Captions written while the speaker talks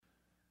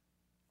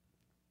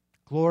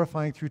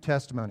glorifying through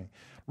testimony.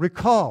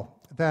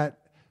 Recall that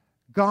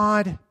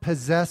God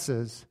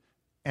possesses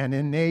an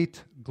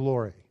innate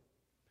glory.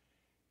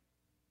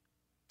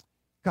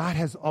 God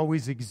has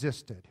always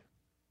existed.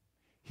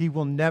 He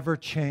will never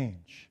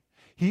change.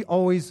 He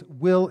always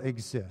will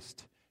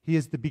exist. He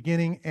is the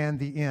beginning and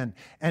the end.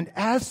 And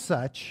as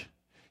such,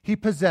 he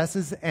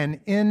possesses an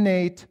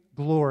innate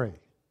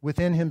glory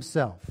within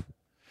himself.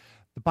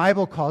 The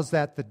Bible calls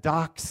that the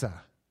doxa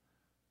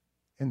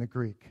in the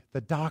Greek,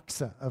 the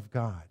doxa of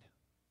God,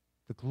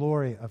 the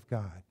glory of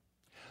God.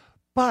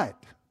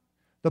 But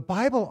the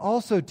Bible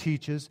also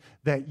teaches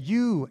that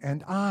you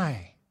and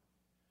I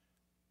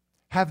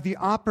have the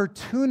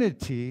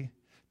opportunity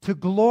to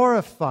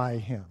glorify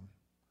him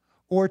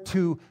or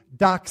to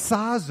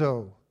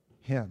doxazo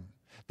him.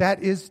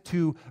 That is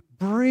to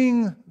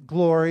bring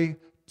glory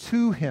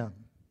to him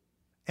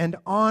and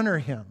honor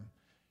him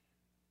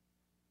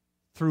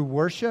through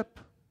worship,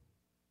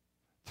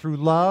 through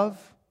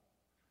love,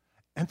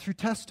 and through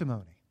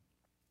testimony.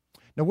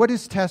 Now, what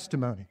is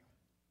testimony?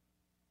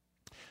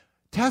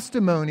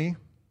 Testimony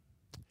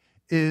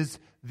is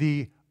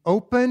the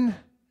open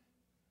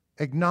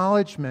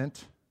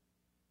acknowledgement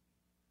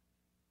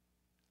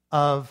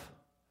of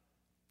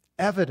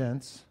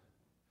evidence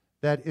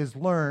that is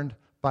learned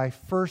by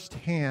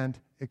firsthand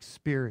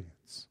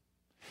experience.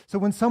 So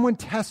when someone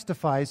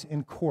testifies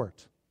in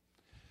court,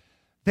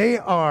 they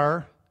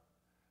are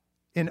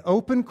in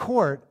open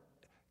court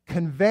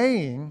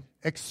conveying,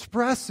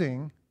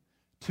 expressing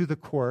to the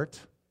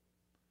court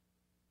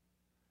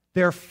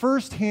their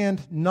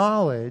firsthand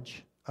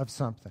knowledge of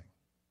something.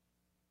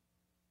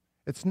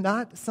 It's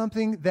not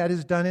something that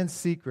is done in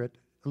secret,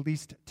 at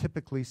least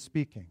typically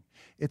speaking.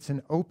 It's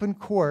an open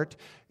court.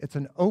 It's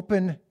an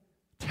open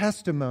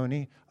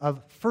testimony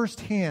of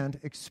firsthand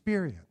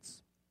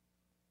experience.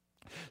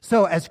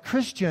 So as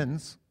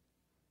Christians,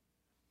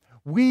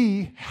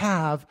 we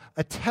have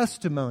a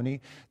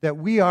testimony that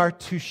we are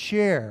to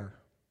share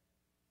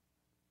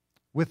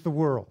with the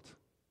world.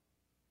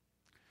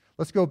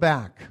 Let's go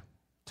back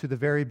to the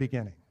very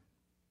beginning.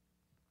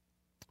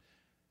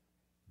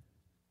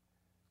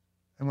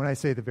 And when I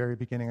say the very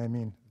beginning, I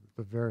mean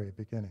the very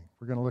beginning.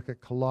 We're going to look at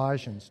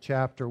Colossians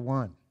chapter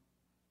 1.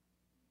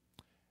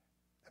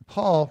 And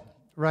Paul,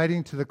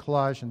 writing to the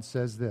Colossians,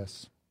 says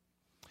this: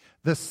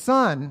 "The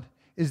Son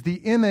is the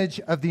image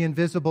of the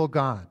invisible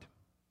God,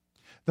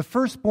 the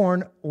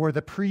firstborn or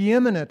the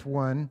preeminent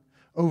one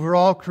over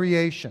all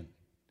creation.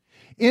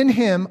 In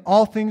him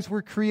all things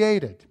were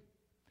created,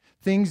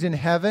 things in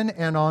heaven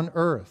and on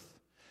earth,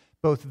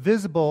 both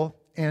visible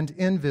and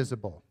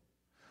invisible.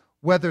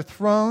 Whether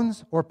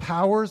thrones or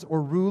powers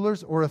or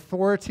rulers or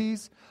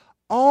authorities,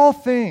 all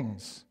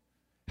things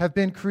have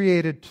been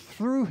created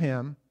through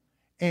him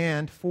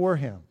and for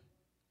him.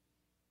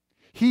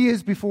 He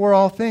is before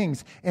all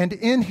things, and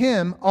in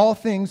him all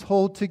things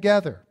hold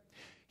together.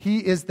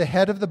 He is the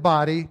head of the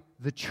body,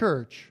 the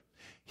church.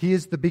 He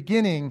is the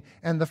beginning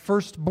and the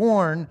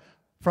firstborn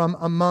from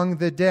among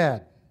the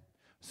dead,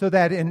 so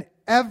that in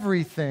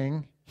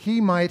everything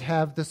he might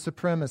have the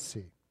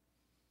supremacy.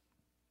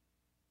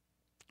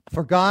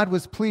 For God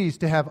was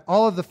pleased to have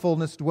all of the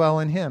fullness dwell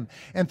in him,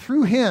 and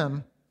through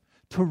him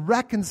to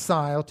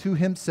reconcile to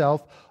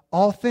himself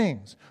all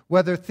things,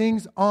 whether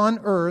things on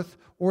earth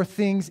or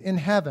things in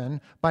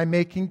heaven, by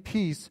making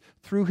peace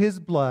through his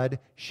blood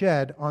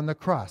shed on the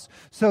cross."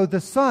 So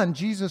the Son,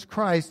 Jesus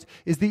Christ,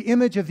 is the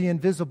image of the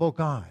invisible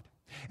God.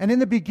 And in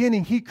the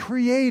beginning, he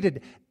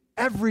created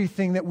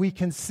everything that we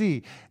can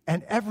see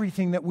and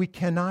everything that we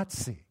cannot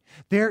see.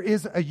 There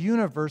is a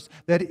universe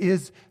that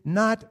is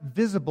not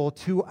visible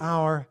to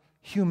our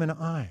human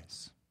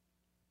eyes.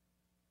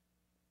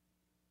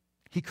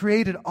 He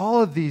created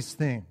all of these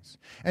things,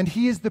 and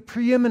he is the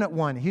preeminent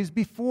one. He is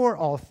before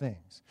all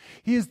things.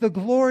 He is the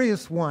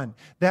glorious one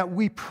that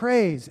we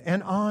praise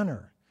and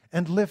honor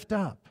and lift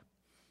up.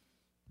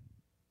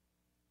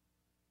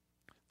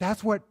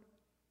 That's what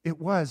it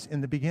was in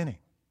the beginning.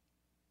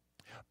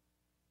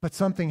 But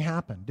something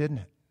happened, didn't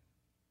it?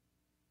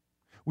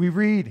 We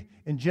read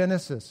in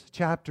Genesis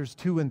chapters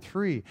 2 and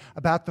 3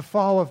 about the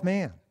fall of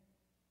man.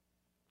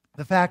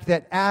 The fact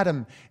that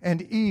Adam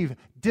and Eve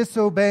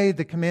disobeyed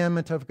the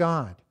commandment of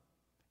God,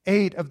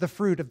 ate of the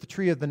fruit of the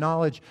tree of the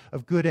knowledge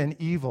of good and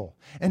evil.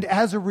 And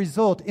as a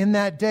result, in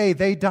that day,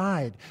 they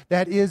died.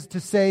 That is to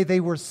say, they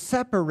were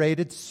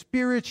separated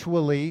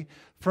spiritually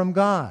from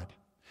God.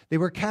 They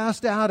were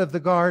cast out of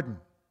the garden.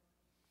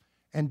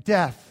 And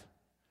death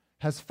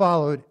has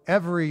followed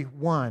every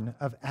one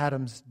of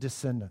Adam's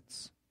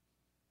descendants,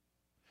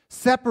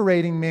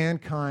 separating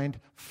mankind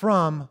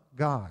from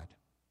God.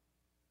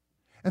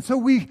 And so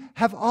we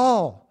have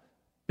all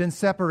been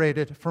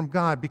separated from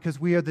God because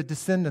we are the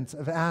descendants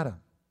of Adam.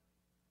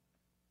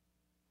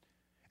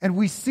 And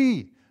we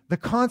see the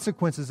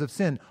consequences of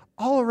sin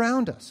all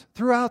around us,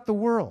 throughout the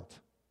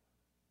world.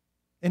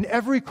 In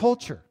every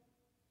culture,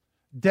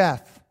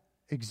 death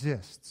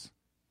exists.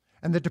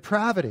 And the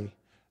depravity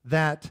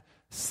that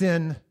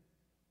sin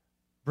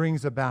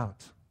brings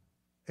about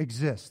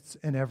exists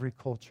in every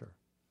culture.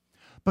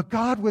 But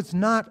God was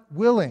not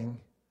willing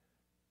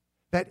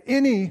that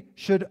any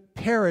should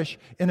perish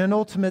in an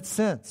ultimate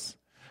sense.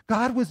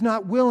 God was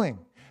not willing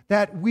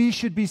that we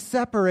should be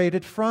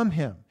separated from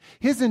Him.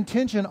 His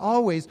intention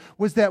always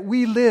was that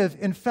we live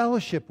in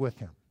fellowship with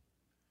Him.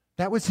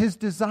 That was His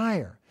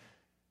desire.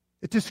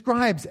 It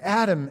describes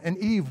Adam and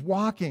Eve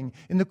walking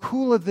in the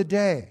cool of the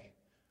day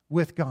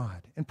with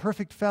God in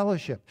perfect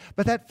fellowship.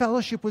 But that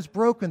fellowship was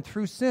broken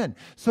through sin.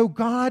 So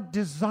God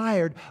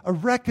desired a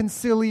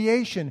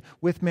reconciliation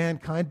with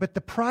mankind, but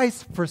the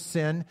price for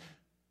sin,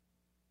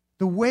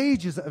 the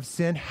wages of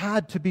sin,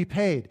 had to be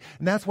paid.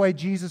 And that's why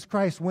Jesus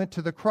Christ went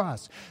to the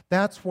cross.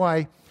 That's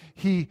why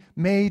He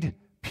made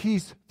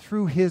peace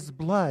through His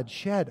blood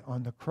shed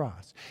on the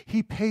cross.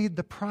 He paid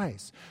the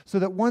price so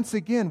that once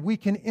again we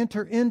can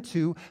enter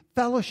into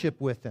fellowship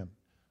with Him.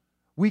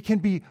 We can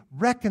be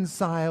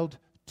reconciled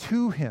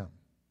to Him.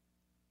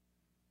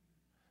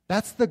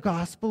 That's the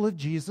gospel of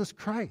Jesus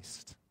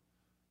Christ.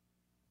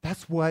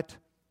 That's what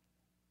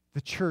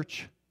the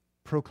church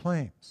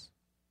proclaims.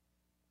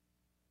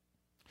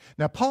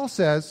 Now, Paul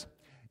says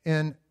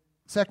in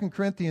 2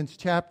 Corinthians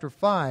chapter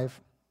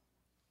 5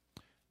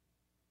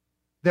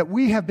 that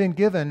we have been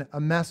given a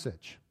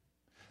message.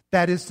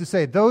 That is to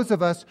say, those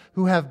of us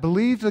who have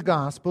believed the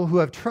gospel, who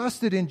have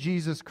trusted in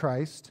Jesus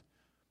Christ,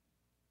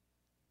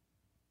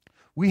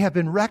 we have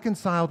been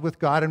reconciled with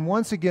God and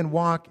once again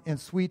walk in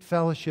sweet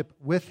fellowship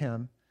with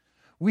Him.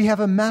 We have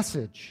a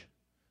message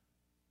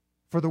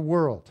for the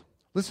world.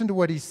 Listen to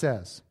what he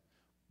says.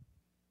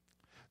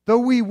 Though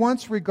we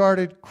once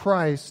regarded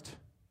Christ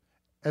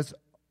as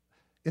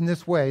in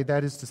this way,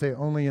 that is to say,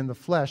 only in the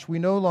flesh, we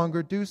no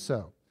longer do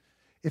so.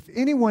 If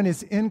anyone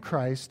is in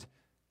Christ,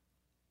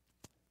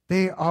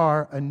 they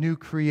are a new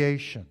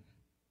creation.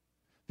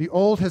 The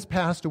old has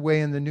passed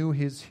away and the new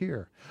is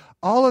here.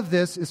 All of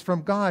this is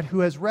from God,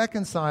 who has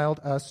reconciled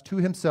us to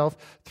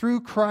Himself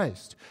through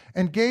Christ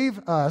and gave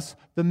us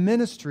the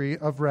ministry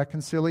of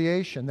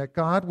reconciliation, that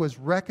God was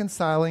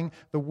reconciling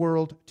the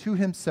world to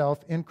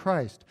Himself in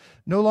Christ,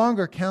 no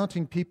longer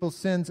counting people's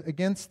sins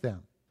against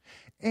them.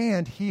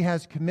 And He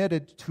has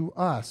committed to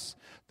us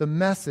the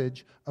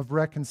message of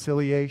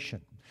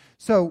reconciliation.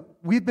 So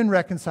we've been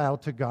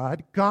reconciled to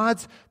God.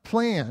 God's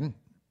plan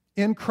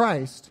in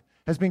Christ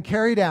has been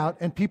carried out,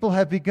 and people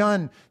have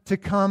begun to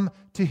come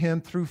to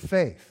Him through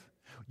faith.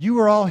 You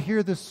are all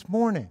here this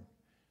morning,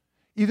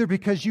 either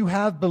because you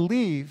have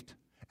believed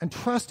and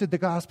trusted the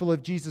gospel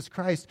of Jesus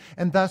Christ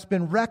and thus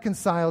been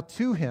reconciled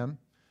to Him,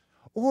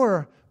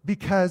 or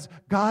because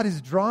God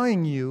is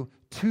drawing you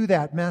to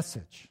that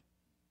message.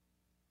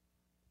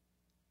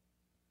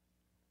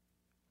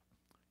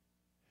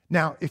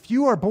 Now, if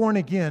you are born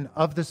again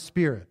of the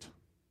Spirit,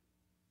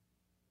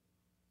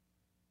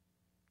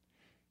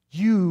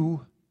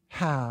 you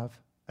have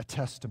a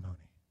testimony.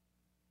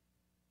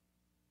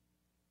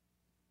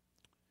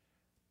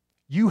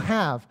 You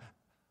have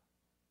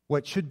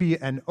what should be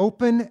an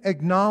open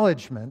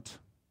acknowledgement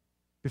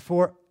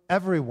before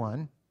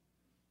everyone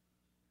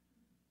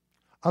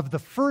of the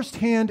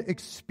firsthand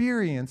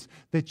experience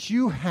that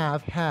you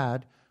have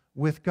had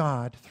with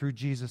God through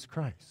Jesus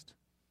Christ.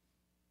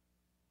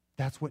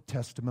 That's what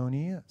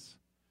testimony is.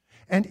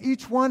 And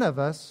each one of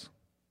us,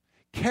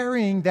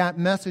 carrying that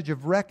message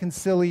of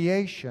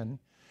reconciliation,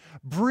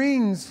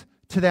 brings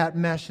to that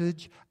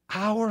message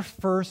our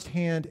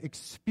firsthand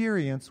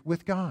experience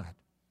with God.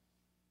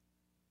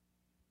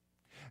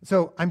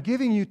 So I'm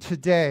giving you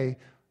today,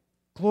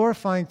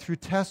 glorifying through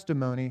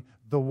testimony,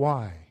 the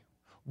why.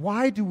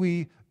 Why do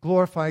we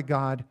glorify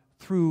God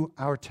through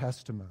our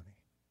testimony?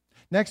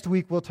 Next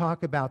week we'll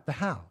talk about the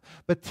how.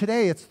 But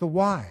today it's the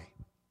why.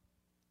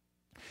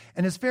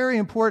 And it's very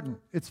important.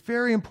 It's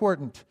very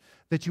important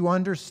that you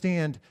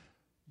understand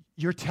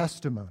your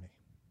testimony.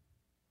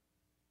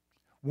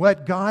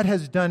 What God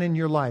has done in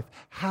your life,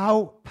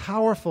 how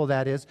powerful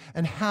that is,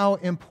 and how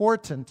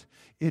important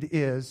it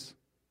is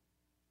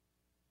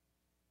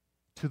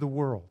to the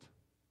world.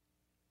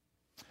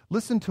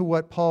 Listen to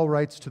what Paul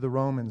writes to the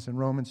Romans in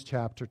Romans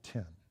chapter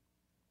 10.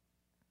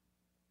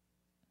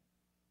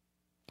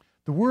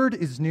 The word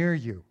is near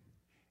you.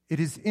 It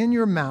is in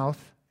your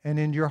mouth and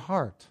in your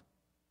heart.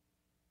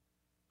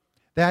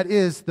 That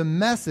is the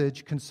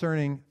message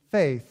concerning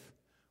faith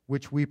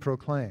which we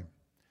proclaim.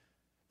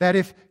 That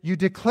if you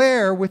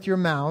declare with your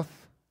mouth,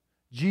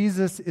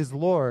 Jesus is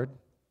Lord,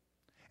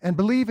 and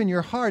believe in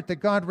your heart that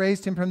God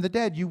raised Him from the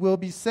dead, you will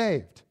be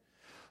saved.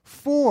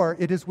 For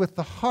it is with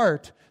the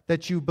heart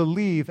that you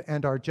believe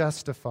and are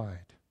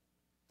justified.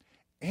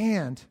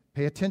 And,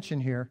 pay attention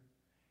here,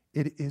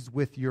 it is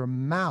with your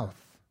mouth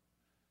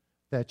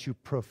that you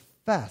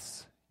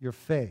profess your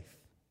faith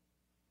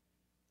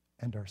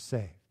and are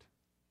saved.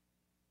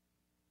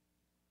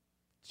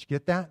 Did you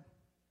get that?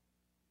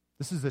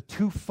 This is a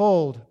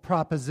twofold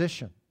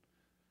proposition.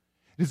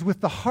 It is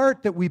with the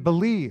heart that we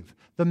believe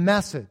the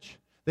message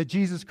that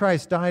Jesus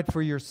Christ died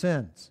for your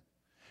sins.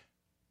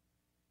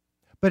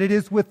 But it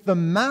is with the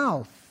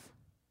mouth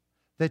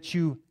that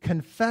you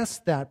confess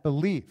that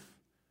belief.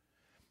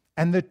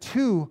 And the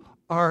two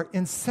are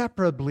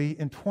inseparably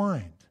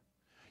entwined.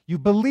 You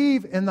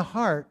believe in the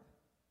heart,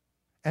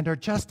 and are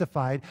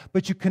justified,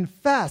 but you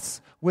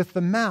confess with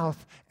the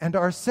mouth and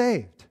are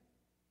saved.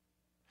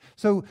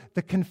 So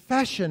the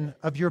confession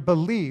of your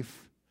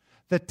belief,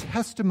 the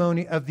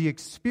testimony of the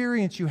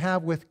experience you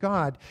have with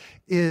God,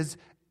 is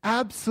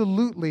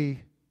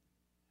absolutely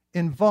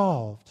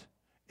involved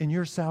in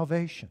your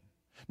salvation.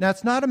 Now,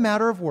 it's not a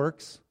matter of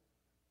works.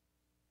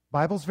 The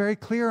Bible's very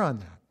clear on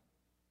that.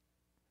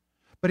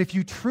 But if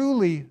you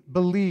truly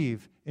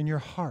believe in your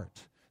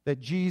heart that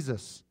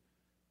Jesus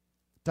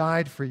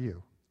died for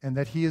you and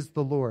that He is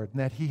the Lord and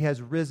that He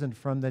has risen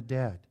from the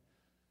dead,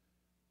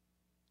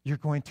 you're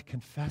going to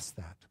confess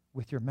that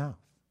with your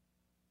mouth.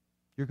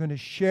 You're going to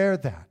share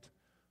that.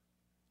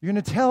 You're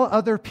going to tell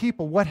other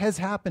people what has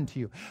happened to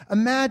you.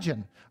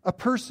 Imagine a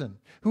person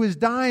who is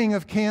dying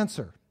of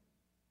cancer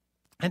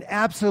and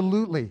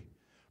absolutely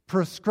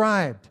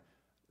prescribed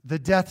the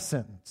death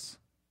sentence.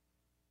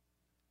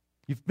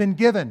 You've been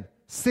given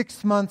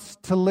 6 months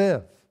to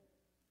live,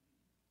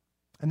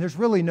 and there's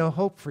really no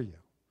hope for you.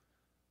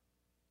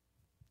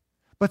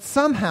 But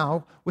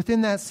somehow,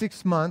 within that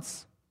 6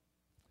 months,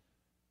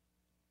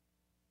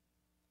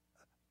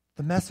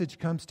 the message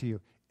comes to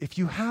you. If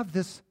you have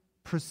this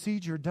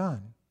procedure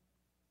done,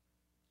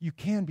 you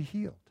can be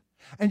healed.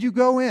 And you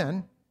go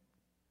in,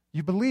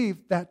 you believe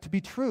that to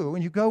be true,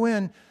 and you go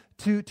in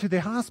to the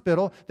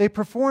hospital, they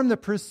perform the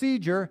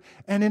procedure,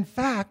 and in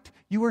fact,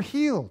 you were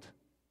healed.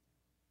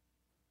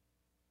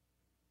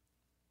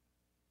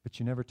 But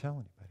you never tell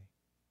anybody.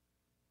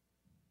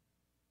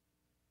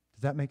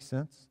 Does that make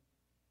sense?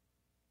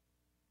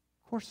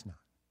 Of course not.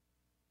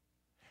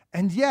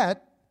 And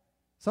yet,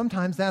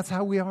 sometimes that's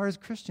how we are as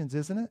Christians,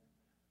 isn't it?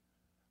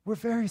 We're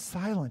very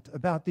silent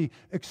about the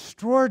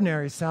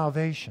extraordinary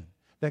salvation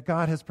that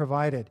God has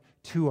provided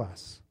to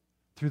us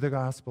through the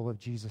gospel of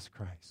Jesus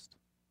Christ.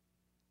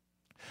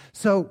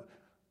 So,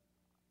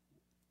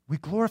 we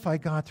glorify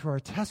God through our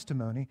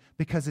testimony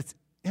because it's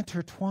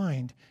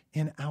intertwined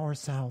in our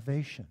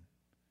salvation,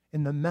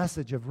 in the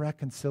message of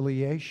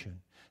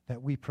reconciliation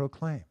that we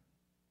proclaim.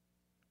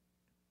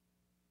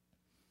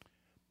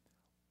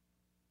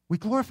 We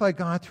glorify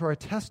God through our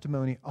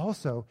testimony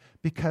also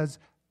because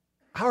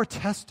our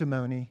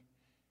testimony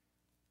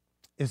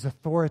is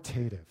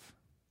authoritative.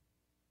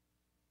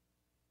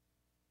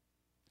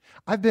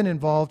 I've been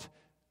involved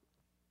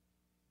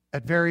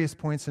at various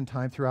points in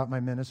time throughout my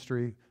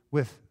ministry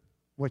with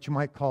what you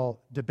might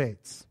call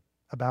debates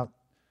about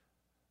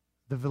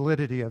the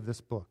validity of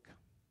this book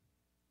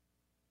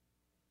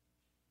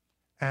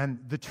and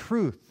the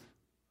truth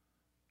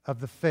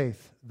of the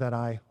faith that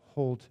I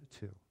hold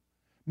to.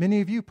 Many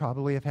of you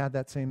probably have had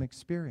that same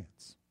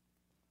experience.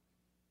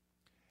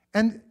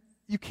 And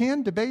you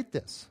can debate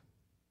this.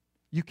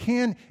 You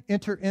can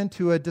enter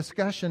into a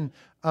discussion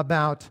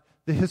about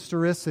the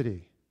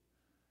historicity,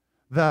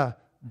 the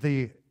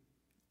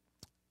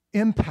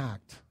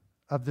impact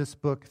of this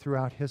book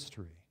throughout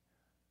history,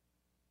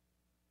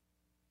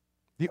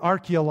 the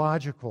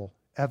archaeological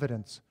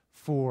evidence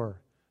for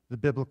the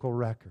biblical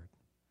record.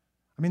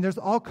 I mean, there's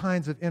all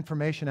kinds of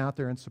information out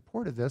there in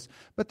support of this,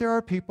 but there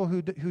are people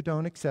who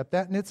don't accept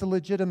that, and it's a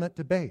legitimate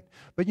debate.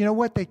 But you know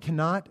what they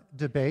cannot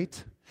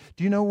debate?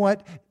 Do you know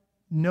what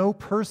no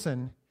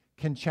person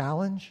can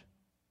challenge?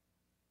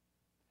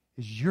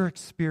 Is your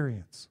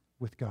experience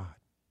with God.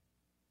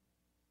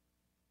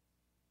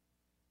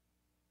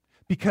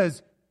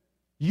 Because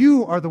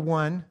you are the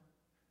one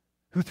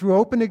who, through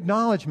open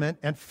acknowledgement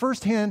and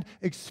firsthand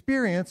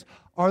experience,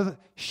 are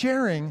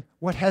sharing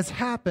what has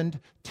happened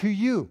to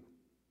you.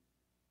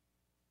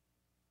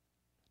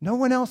 No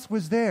one else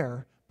was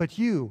there but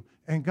you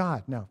and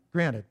God. Now,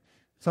 granted,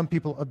 some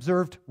people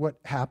observed what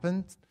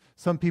happened.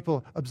 Some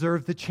people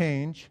observed the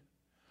change.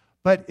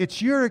 But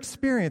it's your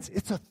experience.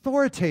 It's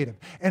authoritative.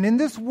 And in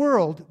this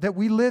world that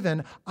we live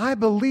in, I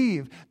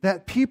believe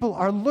that people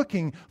are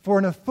looking for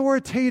an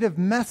authoritative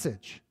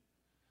message.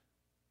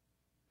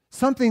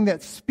 Something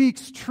that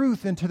speaks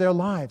truth into their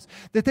lives.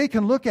 That they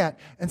can look at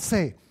and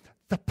say,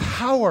 the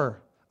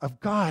power of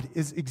God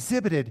is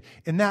exhibited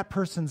in that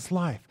person's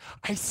life.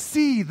 I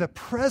see the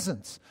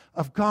presence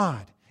of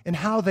God in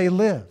how they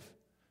live.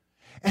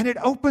 And it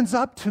opens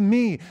up to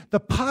me the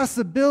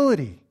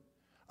possibility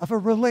of a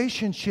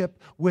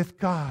relationship with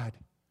God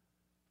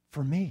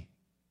for me.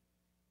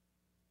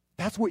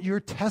 That's what your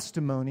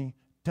testimony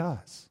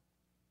does.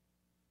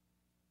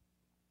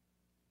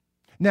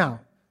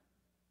 Now,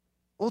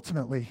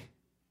 ultimately,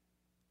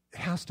 it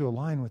has to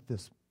align with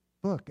this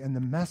book and the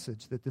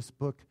message that this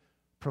book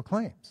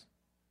proclaims.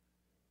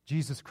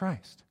 Jesus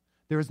Christ.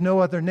 There is no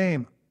other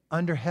name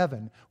under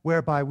heaven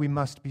whereby we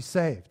must be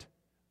saved,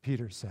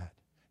 Peter said.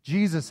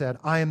 Jesus said,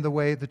 I am the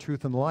way, the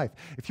truth, and the life.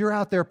 If you're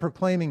out there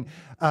proclaiming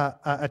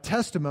a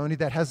testimony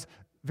that has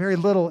very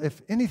little,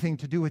 if anything,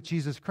 to do with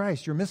Jesus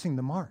Christ, you're missing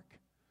the mark.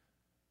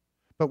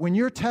 But when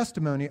your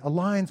testimony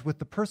aligns with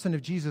the person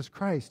of Jesus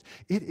Christ,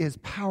 it is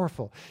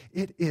powerful.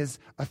 It is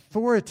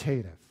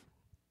authoritative.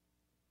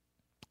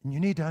 And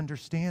you need to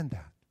understand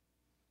that.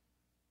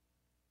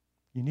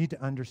 You need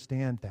to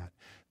understand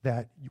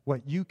that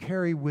what you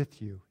carry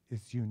with you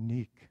is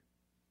unique.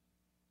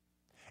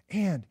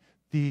 And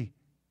the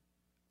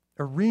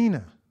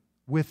arena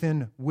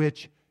within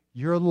which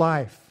your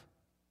life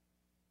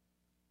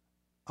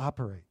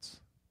operates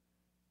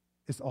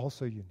is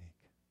also unique.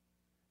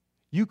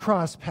 You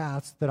cross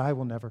paths that I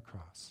will never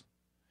cross.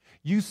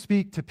 You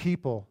speak to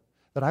people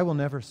that I will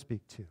never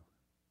speak to.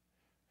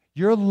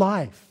 Your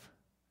life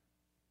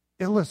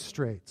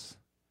illustrates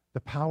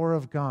the power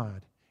of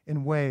God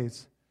in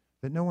ways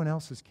that no one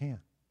else's can.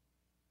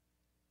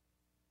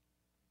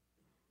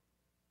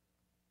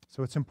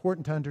 So it's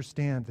important to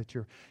understand that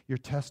your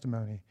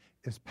testimony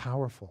is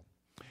powerful.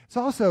 It's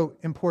also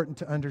important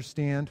to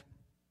understand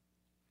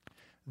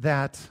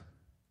that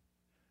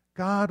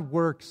God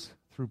works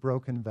through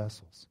broken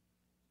vessels.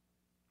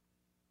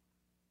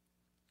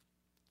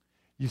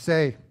 You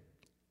say,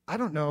 I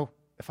don't know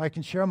if I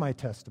can share my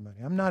testimony.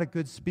 I'm not a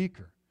good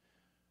speaker.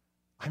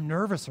 I'm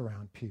nervous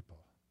around people.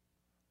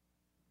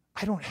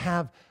 I don't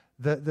have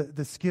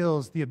the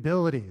skills, the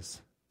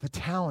abilities, the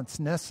talents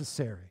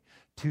necessary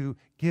to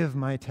give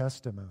my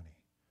testimony.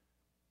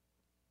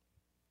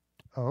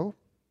 Oh?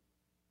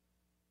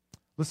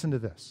 Listen to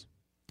this.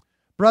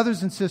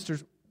 Brothers and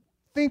sisters,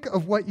 think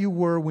of what you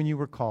were when you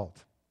were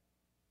called.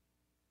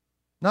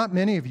 Not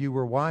many of you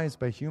were wise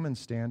by human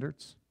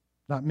standards.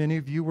 Not many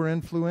of you were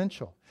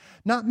influential.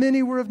 Not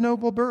many were of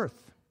noble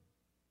birth.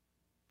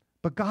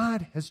 But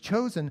God has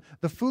chosen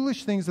the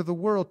foolish things of the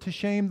world to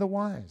shame the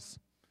wise.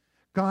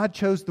 God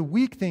chose the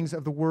weak things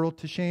of the world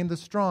to shame the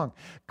strong.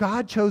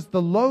 God chose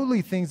the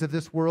lowly things of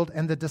this world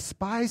and the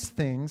despised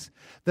things,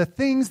 the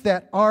things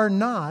that are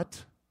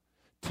not,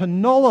 to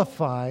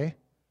nullify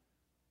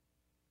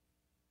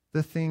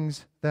the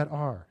things that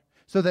are,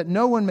 so that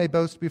no one may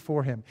boast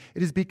before him.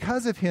 It is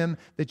because of him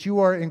that you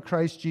are in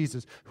Christ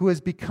Jesus, who has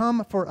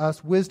become for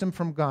us wisdom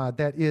from God,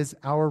 that is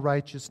our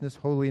righteousness,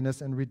 holiness,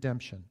 and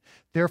redemption.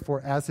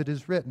 Therefore, as it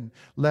is written,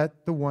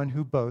 let the one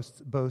who boasts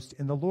boast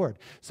in the Lord.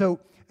 So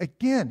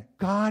again,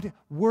 God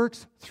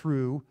works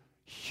through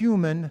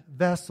human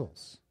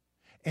vessels.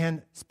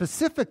 And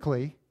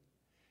specifically,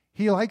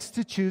 he likes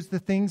to choose the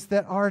things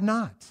that are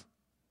not.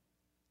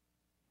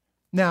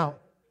 Now,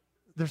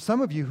 there's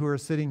some of you who are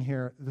sitting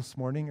here this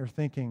morning are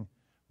thinking,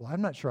 well,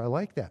 I'm not sure I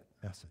like that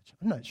message.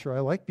 I'm not sure I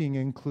like being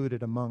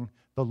included among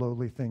the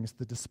lowly things,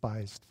 the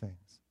despised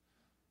things.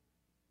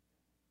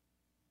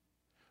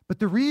 But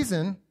the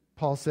reason,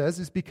 Paul says,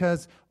 is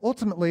because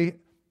ultimately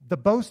the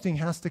boasting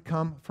has to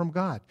come from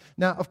God.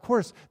 Now, of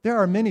course, there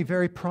are many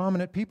very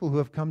prominent people who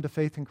have come to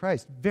faith in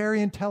Christ,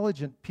 very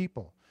intelligent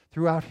people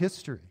throughout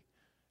history,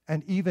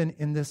 and even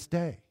in this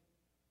day.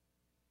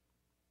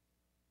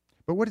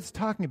 But what it's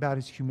talking about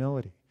is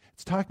humility.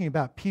 It's talking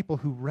about people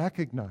who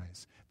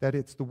recognize that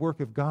it's the work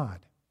of God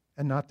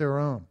and not their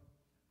own.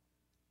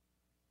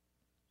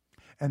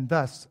 And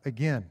thus,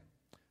 again,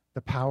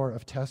 the power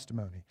of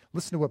testimony.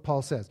 Listen to what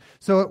Paul says.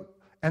 So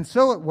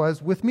it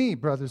was with me,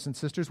 brothers and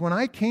sisters. When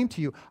I came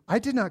to you, I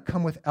did not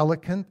come with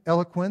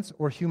eloquence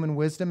or human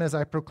wisdom as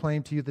I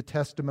proclaimed to you the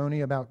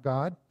testimony about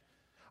God.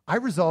 I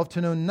resolved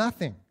to know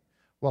nothing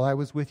while I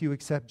was with you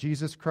except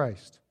Jesus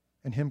Christ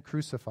and him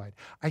crucified.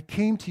 I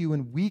came to you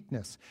in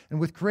weakness and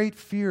with great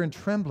fear and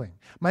trembling.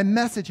 My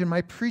message and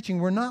my preaching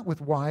were not with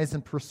wise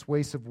and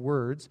persuasive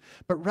words,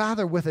 but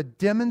rather with a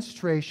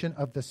demonstration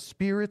of the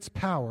Spirit's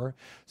power,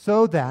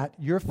 so that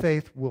your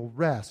faith will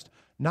rest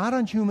not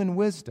on human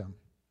wisdom,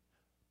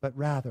 but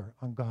rather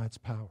on God's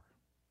power.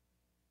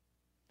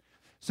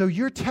 So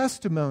your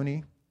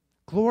testimony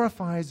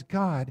glorifies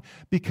God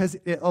because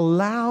it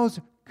allows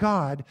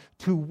God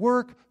to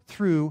work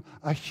through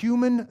a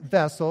human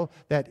vessel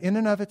that in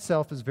and of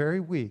itself is very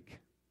weak.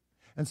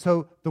 And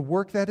so the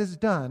work that is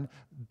done,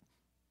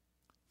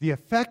 the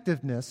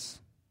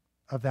effectiveness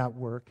of that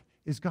work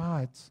is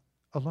God's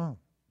alone.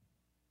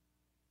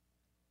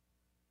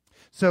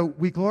 So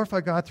we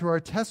glorify God through our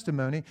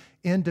testimony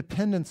in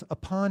dependence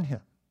upon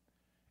him,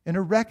 in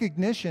a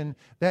recognition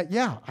that,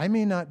 I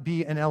may not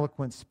be an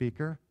eloquent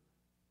speaker.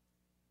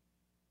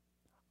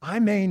 I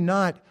may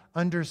not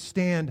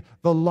understand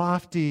the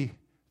lofty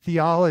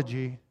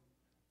theology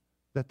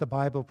that the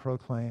Bible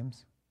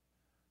proclaims,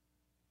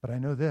 but I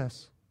know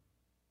this.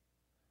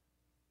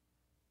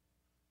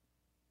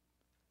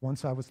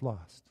 Once I was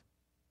lost,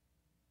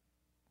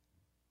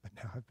 but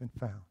now I've been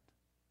found.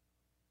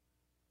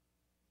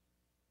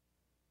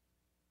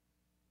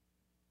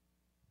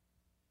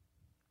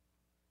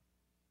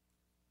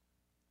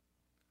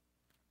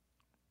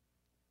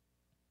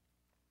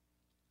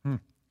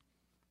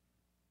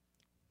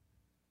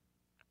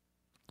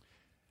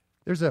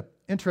 There's an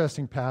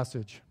interesting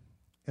passage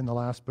in the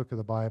last book of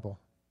the Bible.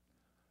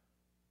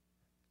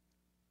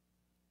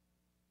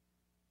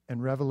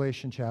 In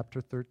Revelation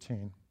chapter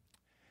 13.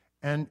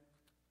 And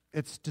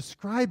it's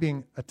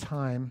describing a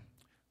time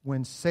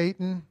when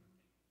Satan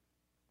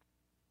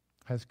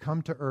has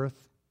come to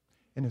earth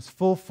in his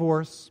full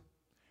force,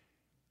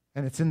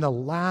 and it's in the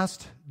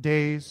last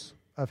days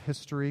of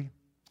history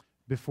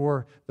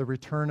before the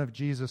return of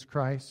Jesus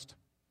Christ.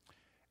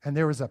 And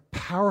there was a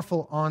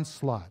powerful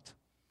onslaught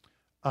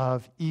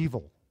of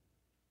evil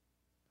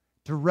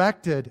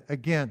directed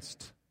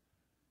against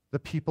the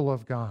people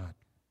of God.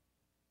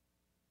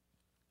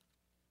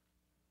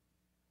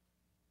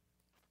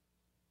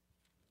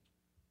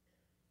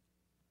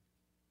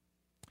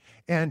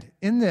 And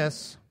in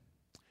this,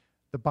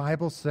 the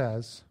Bible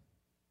says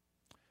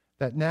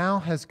that now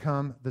has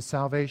come the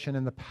salvation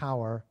and the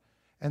power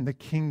and the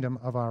kingdom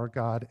of our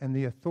God and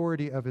the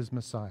authority of his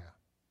Messiah.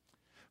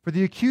 For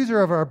the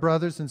accuser of our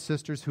brothers and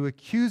sisters who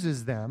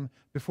accuses them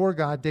before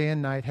God day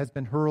and night has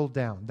been hurled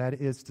down. That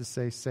is to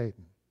say,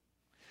 Satan.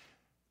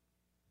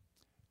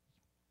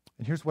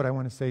 And here's what I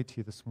want to say to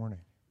you this morning.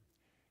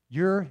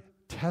 Your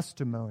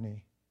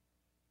testimony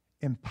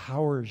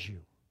empowers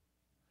you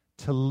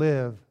to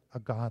live a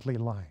godly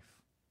life.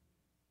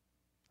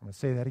 I'm going to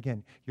say that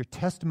again. Your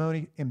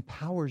testimony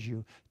empowers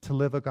you to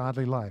live a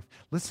godly life.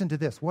 Listen to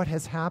this. What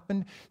has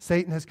happened?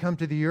 Satan has come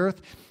to the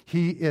earth.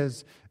 He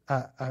is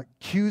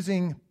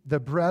accusing the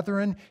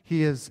brethren.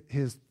 He is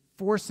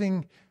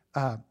forcing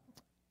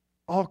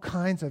all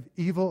kinds of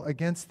evil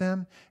against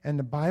them. And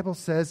the Bible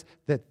says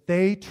that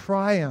they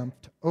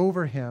triumphed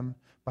over him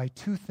by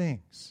two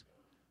things.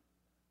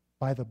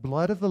 By the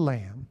blood of the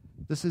Lamb.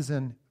 This is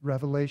in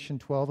Revelation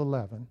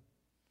 12:11.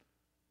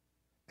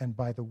 And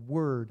by the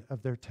word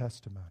of their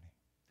testimony.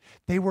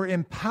 They were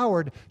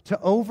empowered to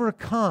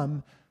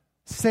overcome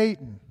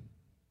Satan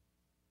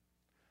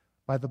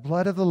by the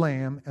blood of the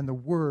Lamb and the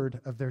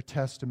word of their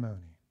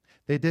testimony.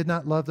 They did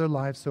not love their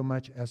lives so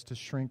much as to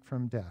shrink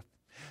from death.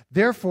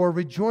 Therefore,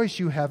 rejoice,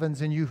 you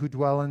heavens, and you who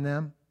dwell in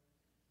them.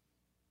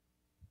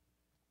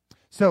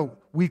 So,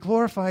 we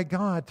glorify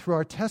God through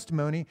our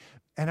testimony,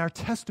 and our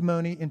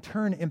testimony, in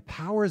turn,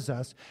 empowers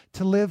us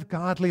to live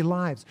godly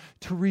lives,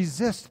 to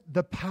resist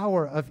the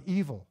power of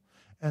evil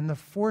and the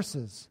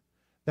forces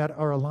that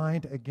are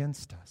aligned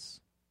against us.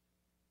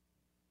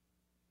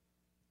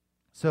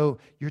 So,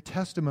 your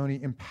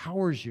testimony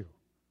empowers you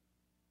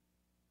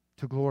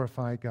to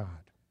glorify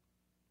God,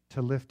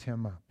 to lift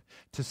him up,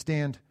 to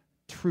stand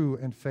true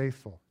and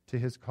faithful to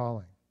his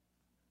calling.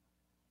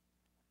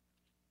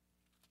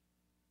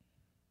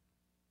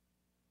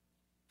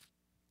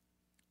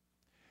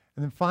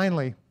 And then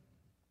finally,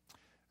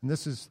 and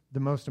this is the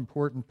most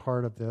important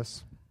part of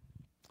this,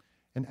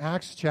 in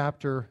Acts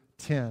chapter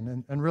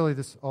 10, and really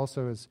this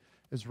also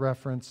is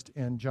referenced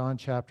in John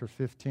chapter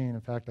 15.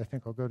 In fact, I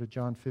think I'll go to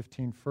John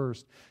 15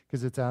 first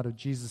because it's out of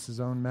Jesus'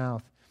 own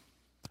mouth.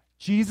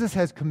 Jesus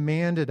has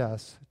commanded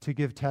us to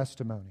give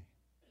testimony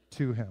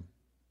to him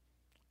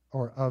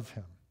or of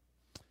him.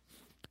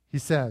 He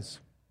says,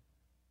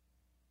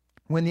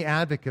 when the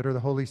advocate or the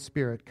Holy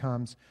Spirit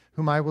comes,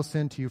 whom I will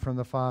send to you from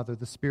the Father,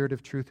 the Spirit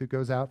of truth who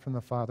goes out from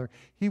the Father,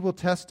 he will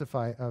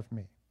testify of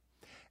me.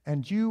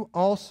 And you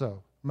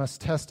also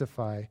must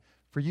testify,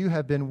 for you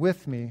have been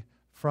with me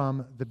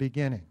from the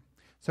beginning.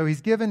 So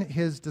he's given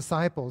his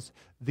disciples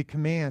the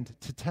command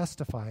to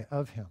testify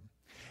of him.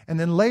 And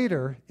then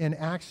later in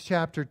Acts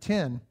chapter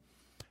 10,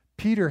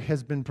 Peter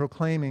has been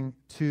proclaiming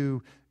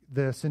to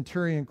the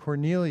centurion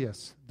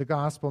Cornelius the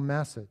gospel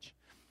message.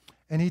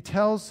 And he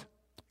tells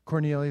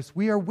Cornelius,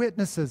 we are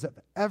witnesses of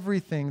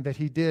everything that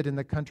he did in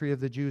the country of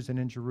the Jews and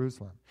in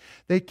Jerusalem.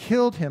 They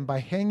killed him by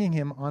hanging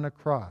him on a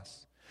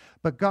cross.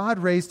 But God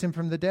raised him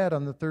from the dead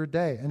on the third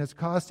day and has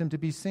caused him to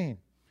be seen.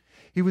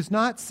 He was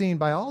not seen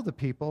by all the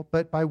people,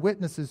 but by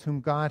witnesses whom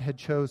God had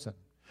chosen,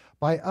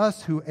 by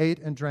us who ate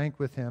and drank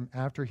with him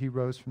after he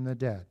rose from the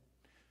dead.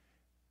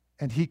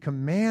 And he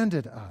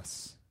commanded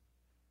us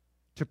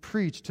to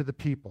preach to the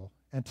people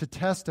and to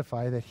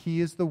testify that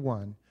he is the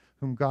one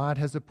whom God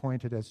has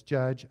appointed as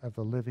judge of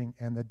the living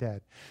and the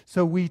dead.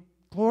 So we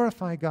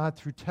glorify God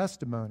through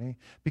testimony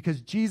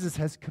because Jesus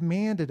has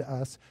commanded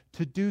us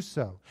to do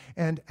so.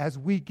 And as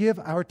we give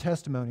our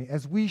testimony,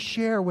 as we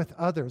share with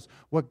others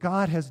what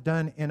God has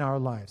done in our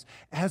lives,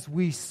 as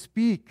we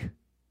speak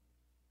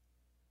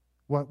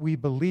what we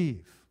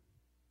believe,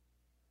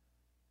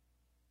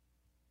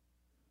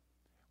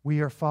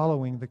 we are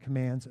following the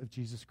commands of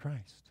Jesus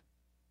Christ.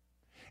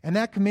 And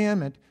that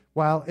commandment,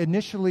 while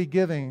initially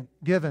given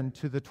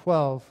to the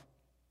 12,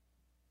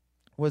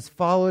 was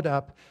followed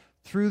up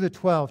through the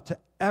 12 to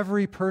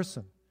every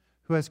person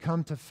who has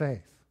come to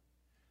faith.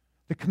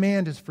 The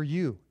command is for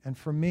you and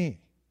for me,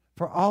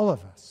 for all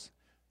of us,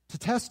 to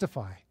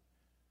testify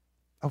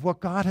of what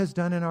God has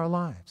done in our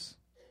lives,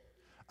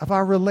 of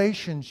our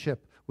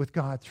relationship with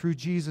God through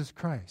Jesus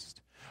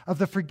Christ, of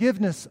the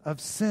forgiveness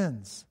of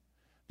sins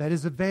that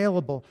is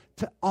available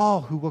to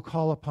all who will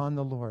call upon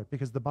the Lord,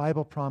 because the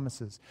Bible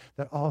promises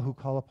that all who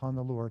call upon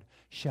the Lord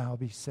shall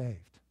be saved.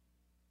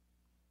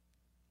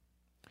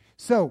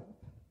 So,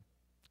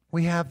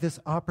 we have this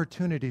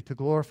opportunity to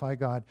glorify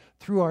God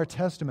through our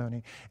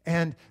testimony.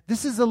 And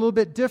this is a little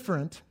bit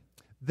different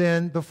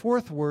than the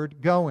fourth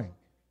word, going.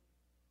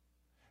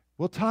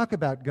 We'll talk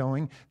about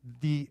going,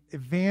 the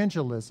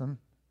evangelism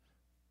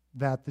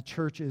that the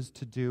church is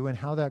to do and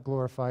how that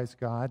glorifies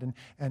God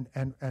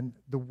and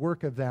the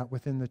work of that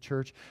within the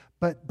church.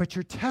 But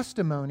your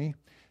testimony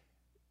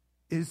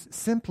is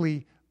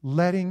simply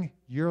letting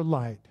your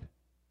light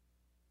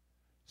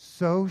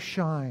so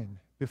shine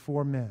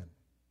before men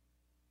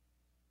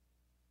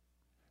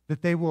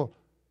that they will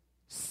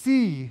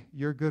see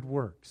your good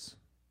works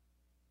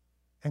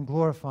and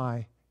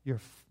glorify your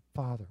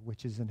Father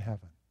which is in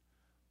heaven.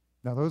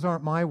 Now, those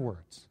aren't my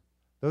words.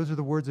 Those are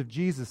the words of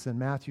Jesus in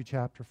Matthew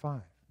chapter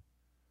 5.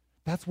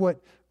 That's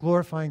what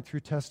glorifying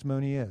through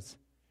testimony is.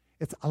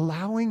 It's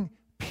allowing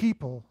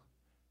people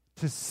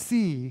to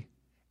see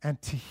and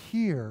to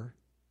hear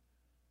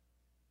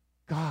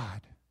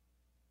God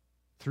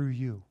through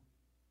you.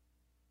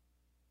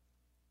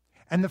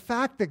 And the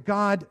fact that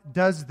God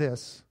does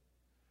this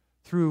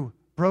through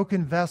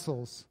broken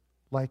vessels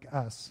like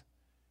us,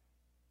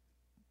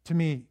 to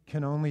me,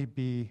 can only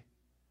be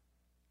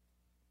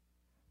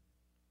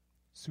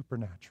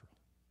supernatural.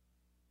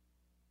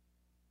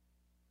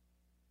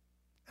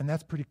 And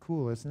that's pretty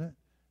cool, isn't it?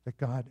 That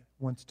God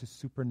wants to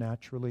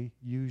supernaturally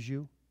use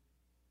you.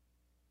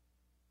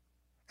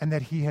 And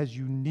that He has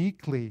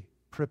uniquely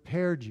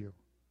prepared you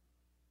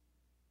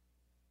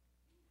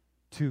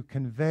to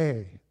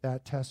convey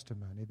that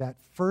testimony, that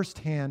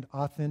firsthand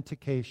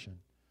authentication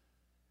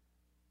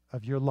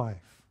of your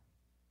life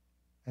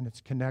and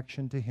its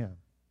connection to Him,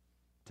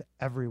 to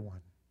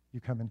everyone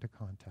you come into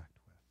contact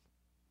with.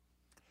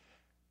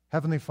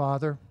 Heavenly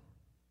Father,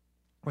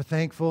 we're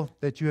thankful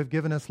that you have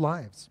given us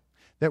lives,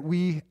 that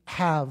we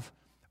have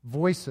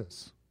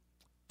voices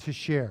to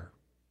share,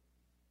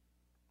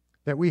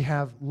 that we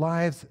have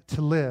lives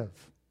to live,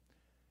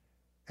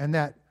 and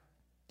that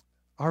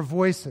our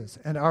voices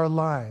and our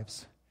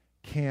lives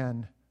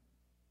can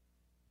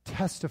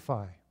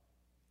testify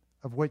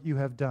of what you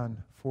have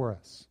done for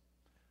us,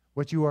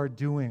 what you are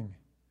doing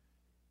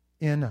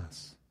in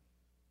us.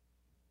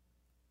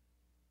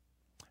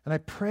 And I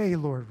pray,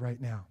 Lord,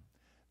 right now,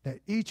 that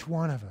each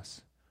one of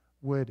us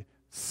would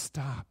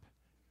stop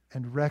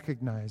and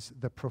recognize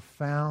the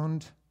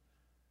profound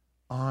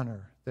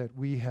honor that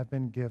we have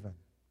been given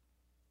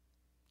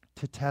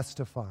to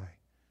testify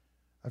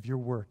of your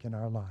work in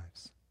our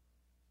lives.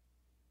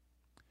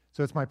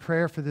 So it's my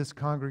prayer for this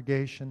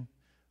congregation,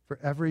 for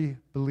every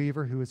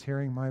believer who is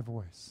hearing my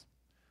voice,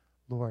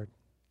 Lord,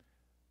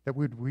 that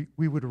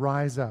we would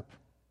rise up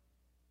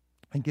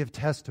and give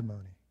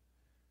testimony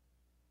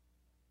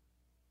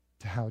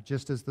to how,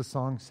 just as the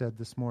song said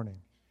this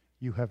morning,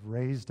 you have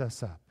raised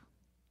us up.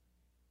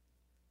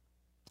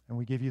 And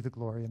we give you the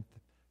glory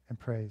and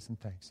praise and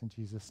thanks in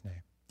Jesus'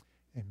 name.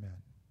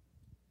 Amen.